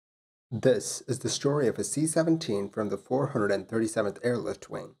This is the story of a C-17 from the 437th Airlift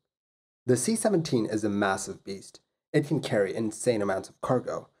Wing. The C-17 is a massive beast. It can carry insane amounts of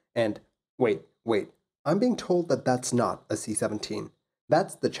cargo, and wait, I'm being told that that's not a C-17.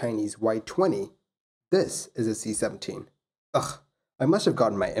 That's the Chinese Y-20. This is a C-17. Ugh, I must have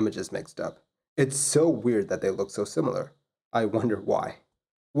gotten my images mixed up. It's so weird that they look so similar. I wonder why.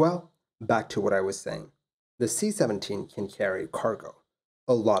 Well, back to what I was saying. The C-17 can carry cargo.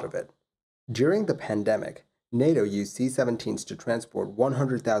 A lot of it. During the pandemic, Nato used C-17s to transport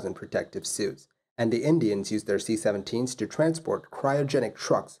 100,000 protective suits, and the Indians used their C-17s to transport cryogenic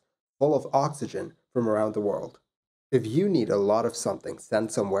trucks full of oxygen from around the world. If you need a lot of something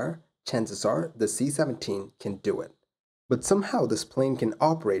sent somewhere, chances are the C-17 can do it. But somehow this plane can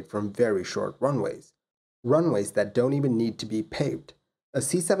operate from very short runways that don't even need to be paved. A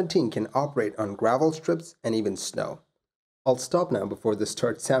C-17 can operate on gravel strips and even snow. I'll stop now before this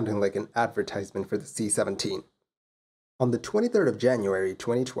starts sounding like an advertisement for the C-17. On the 23rd of January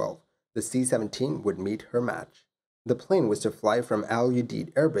 2012, the C-17 would meet her match. The plane was to fly from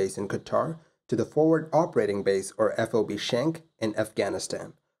Balad Air Base in Qatar to the Forward Operating Base or FOB Shank in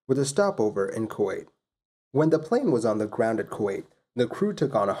Afghanistan, with a stopover in Kuwait. When the plane was on the ground at Kuwait, the crew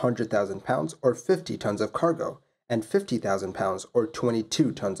took on 100,000 pounds or 50 tons of cargo and 50,000 pounds or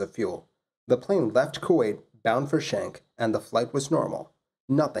 22 tons of fuel. The plane left Kuwait bound for Shank, and the flight was normal.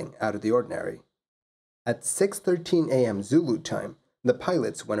 Nothing out of the ordinary. At 6:13 a.m. Zulu time, the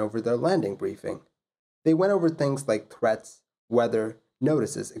pilots went over their landing briefing. They went over things like threats, weather,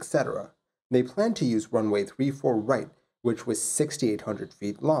 notices, etc. They planned to use runway 34 right, which was 6,800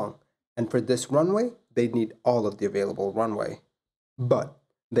 feet long, and for this runway, they'd need all of the available runway. But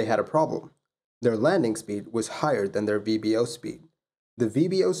they had a problem. Their landing speed was higher than their VBO speed. The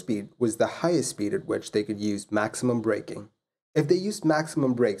VBO speed was the highest speed at which they could use maximum braking. If they used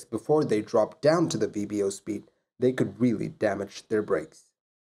maximum brakes before they dropped down to the VBO speed, they could really damage their brakes.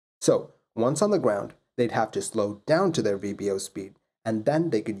 So, once on the ground, they'd have to slow down to their VBO speed, and then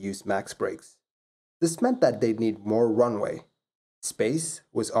they could use max brakes. This meant that they'd need more runway. Space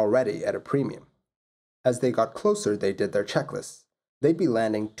was already at a premium. As they got closer, they did their checklists. They'd be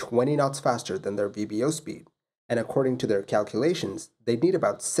landing 20 knots faster than their VBO speed, and according to their calculations, they'd need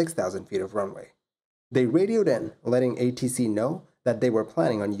about 6,000 feet of runway. They radioed in, letting ATC know that they were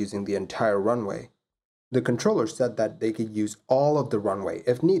planning on using the entire runway. The controller said that they could use all of the runway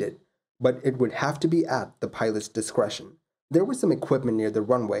if needed, but it would have to be at the pilot's discretion. There was some equipment near the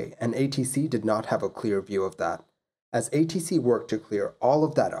runway, and ATC did not have a clear view of that. As ATC worked to clear all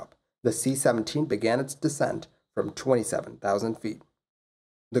of that up, the C-17 began its descent from 27,000 feet.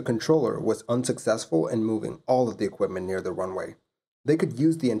 The controller was unsuccessful in moving all of the equipment near the runway. They could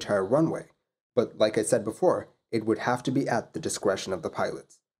use the entire runway, but like I said before, it would have to be at the discretion of the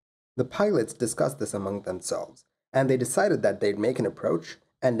pilots. The pilots discussed this among themselves, and they decided that they'd make an approach,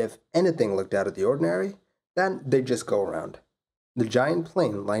 and if anything looked out of the ordinary, then they'd just go around. The giant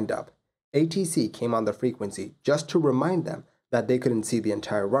plane lined up. ATC came on the frequency just to remind them that they couldn't see the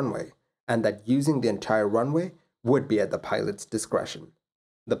entire runway, and that using the entire runway would be at the pilot's discretion.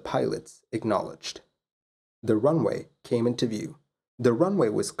 The pilots acknowledged. The runway came into view. The runway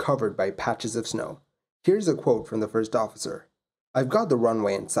was covered by patches of snow. Here's a quote from the first officer. "I've got the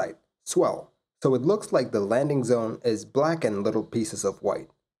runway in sight. Swell. So it looks like the landing zone is black and little pieces of white."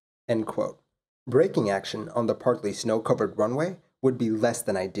 End quote. Braking action on the partly snow-covered runway would be less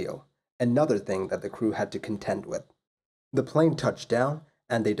than ideal, another thing that the crew had to contend with. The plane touched down,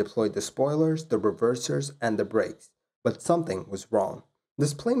 and they deployed the spoilers, the reversers, and the brakes, but something was wrong.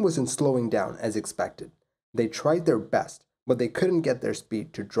 This plane wasn't slowing down as expected. They tried their best, but they couldn't get their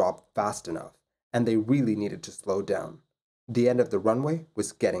speed to drop fast enough, and they really needed to slow down. The end of the runway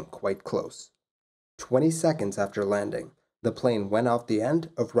was getting quite close. 20 seconds after landing, the plane went off the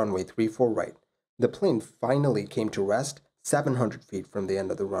end of runway 34 right. The plane finally came to rest 700 feet from the end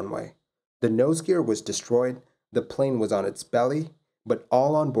of the runway. The nose gear was destroyed, the plane was on its belly, but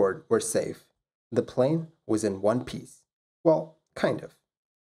all on board were safe. The plane was in one piece. Well, kind of.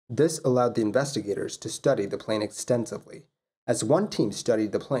 This allowed the investigators to study the plane extensively. As one team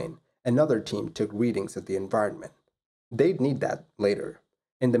studied the plane, another team took readings of the environment. They'd need that later.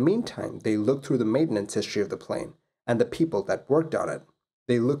 In the meantime, they looked through the maintenance history of the plane and the people that worked on it.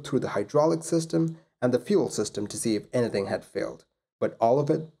 They looked through the hydraulic system and the fuel system to see if anything had failed, but all of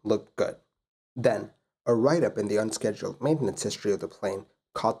it looked good. Then, a write-up in the unscheduled maintenance history of the plane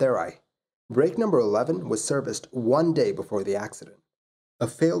caught their eye. Brake number 11 was serviced 1 day before the accident. A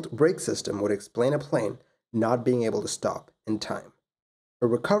failed brake system would explain a plane not being able to stop in time. A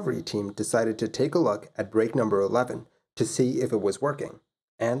recovery team decided to take a look at brake number 11 to see if it was working,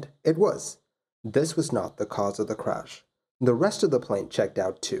 and it was. This was not the cause of the crash. The rest of the plane checked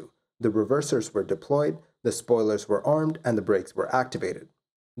out too. The reversers were deployed, the spoilers were armed, and the brakes were activated.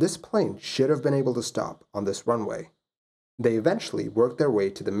 This plane should have been able to stop on this runway. They eventually worked their way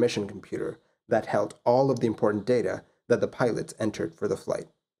to the mission computer that held all of the important data that the pilots entered for the flight.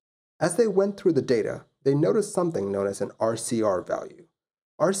 As they went through the data, they noticed something known as an RCR value.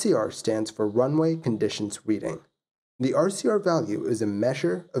 RCR stands for Runway Conditions Reading. The RCR value is a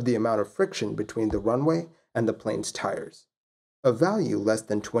measure of the amount of friction between the runway and the plane's tires. A value less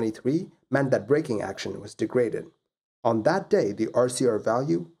than 23 meant that braking action was degraded. On that day, the RCR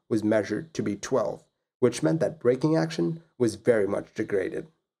value was measured to be 12, which meant that braking action was very much degraded.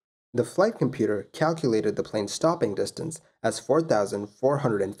 The flight computer calculated the plane's stopping distance as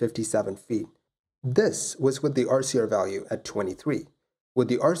 4,457 feet. This was with the RCR value at 23. With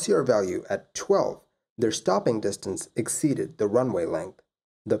the RCR value at 12, their stopping distance exceeded the runway length.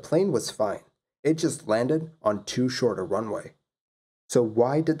 The plane was fine. It just landed on too short a runway. So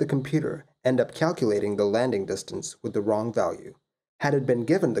why did the computer end up calculating the landing distance with the wrong value? Had it been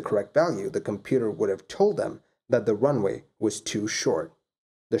given the correct value, the computer would have told them that the runway was too short.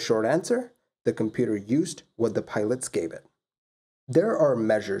 The short answer? The computer used what the pilots gave it. There are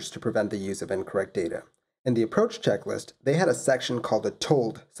measures to prevent the use of incorrect data. In the approach checklist, they had a section called the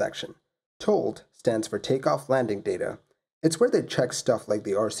TOLD section. TOLD stands for Takeoff Landing Data. It's where they check stuff like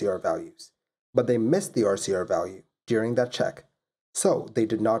the RCR values. But they missed the RCR value during that check. So they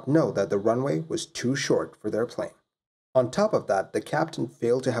did not know that the runway was too short for their plane. On top of that, the captain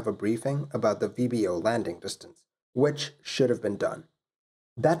failed to have a briefing about the VBO landing distance, which should have been done.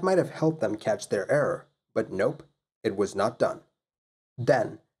 That might have helped them catch their error, but nope, it was not done.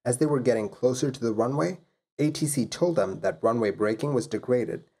 Then, as they were getting closer to the runway, ATC told them that runway braking was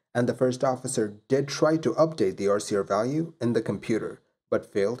degraded, and the first officer did try to update the RCR value in the computer,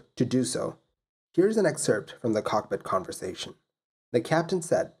 but failed to do so. Here's an excerpt from the cockpit conversation. The captain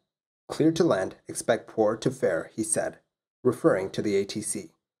said, "Clear to land, expect poor to fare," he said, referring to the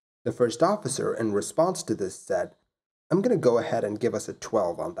ATC. The first officer, in response to this, said, "I'm going to go ahead and give us a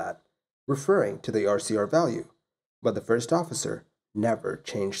 12 on that," referring to the RCR value. But the first officer never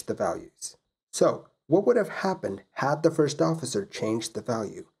changed the values. So, what would have happened had the first officer changed the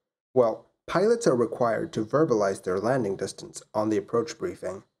value? Well, pilots are required to verbalize their landing distance on the approach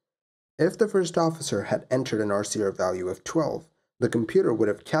briefing. If the first officer had entered an RCR value of 12, the computer would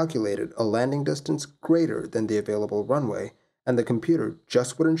have calculated a landing distance greater than the available runway, and the computer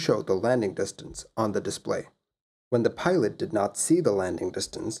just wouldn't show the landing distance on the display. When the pilot did not see the landing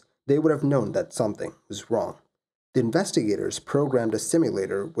distance, they would have known that something was wrong. The investigators programmed a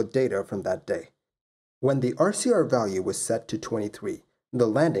simulator with data from that day. When the RCR value was set to 23, the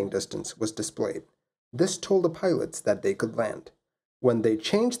landing distance was displayed. This told the pilots that they could land. When they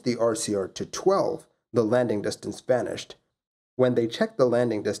changed the RCR to 12, the landing distance vanished. When they checked the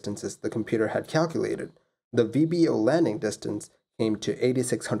landing distances the computer had calculated, the VBO landing distance came to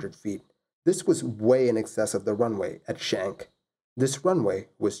 8,600 feet. This was way in excess of the runway at Shank. This runway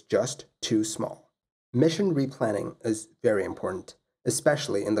was just too small. Mission replanning is very important,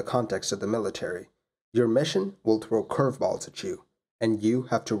 especially in the context of the military. Your mission will throw curveballs at you, and you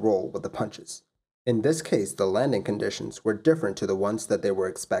have to roll with the punches. In this case, the landing conditions were different to the ones that they were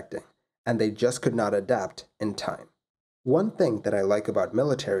expecting, and they just could not adapt in time. One thing that I like about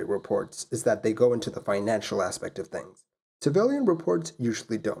military reports is that they go into the financial aspect of things. Civilian reports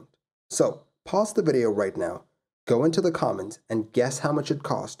usually don't. So, pause the video right now, go into the comments, and guess how much it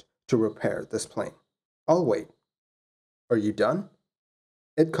cost to repair this plane. I'll wait. Are you done?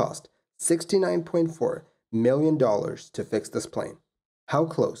 It cost $69.4 million to fix this plane. How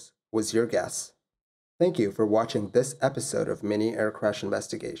close was your guess? Thank you for watching this episode of Mini Air Crash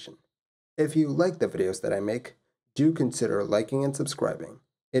Investigation. If you like the videos that I make, do consider liking and subscribing.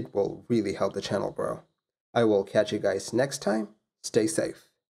 It will really help the channel grow. I will catch you guys next time. Stay safe.